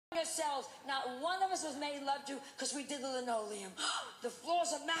ourselves. Not one of us was made love to because we did the linoleum. The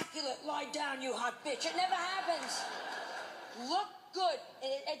floor's immaculate. Lie down, you hot bitch. It never happens. Look good.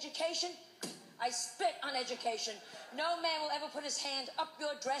 In education, I spit on education. No man will ever put his hand up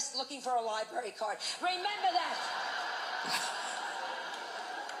your dress looking for a library card. Remember that.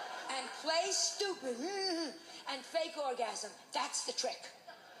 And play stupid and fake orgasm. That's the trick.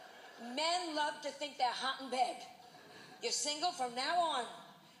 Men love to think they're hot in bed. You're single from now on.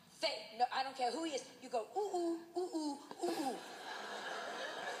 Fake. No, I don't care who he is. You go, ooh, ooh, ooh, ooh, ooh, ooh.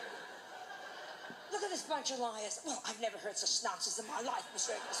 Look at this bunch of liars. Well, I've never heard such nonsense in my life, Miss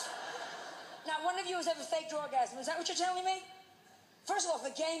Rivers. Not one of you has ever faked orgasm. Is that what you're telling me? First of all, for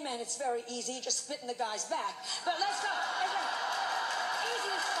gay men, it's very easy. You just spit in the guy's back. But let's go.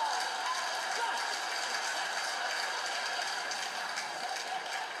 Easy as far. Go.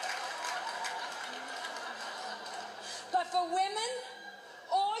 But for women,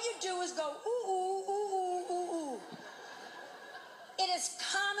 all you do is go, ooh, ooh, ooh, ooh, ooh, ooh. It is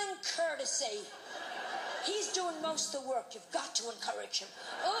common courtesy. He's doing most of the work. You've got to encourage him.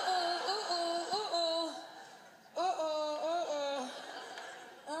 Ooh, ooh, ooh, ooh, ooh, ooh. Ooh,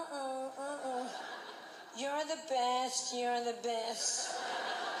 ooh, ooh, ooh. You're the best. You're the best.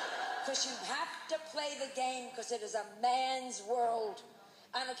 Because you have to play the game because it is a man's world.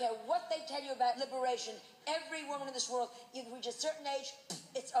 I don't care what they tell you about liberation. Every woman in this world, you reach a certain age,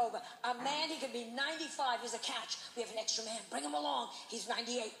 it's over. A man, he could be 95. He's a catch. We have an extra man. Bring him along. He's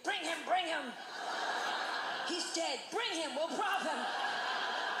 98. Bring him. Bring him. He's dead. Bring him. We'll prop him.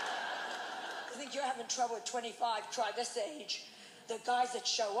 I think you're having trouble at 25. Try this age. The guys that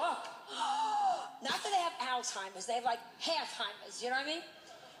show up, not that they have Alzheimer's, they have like half-timers, you know what I mean?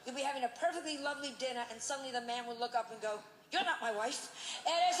 You'll be having a perfectly lovely dinner and suddenly the man will look up and go, you're not my wife.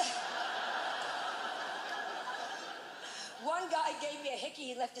 And one guy gave me a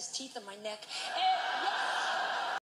hickey, he left his teeth in my neck. And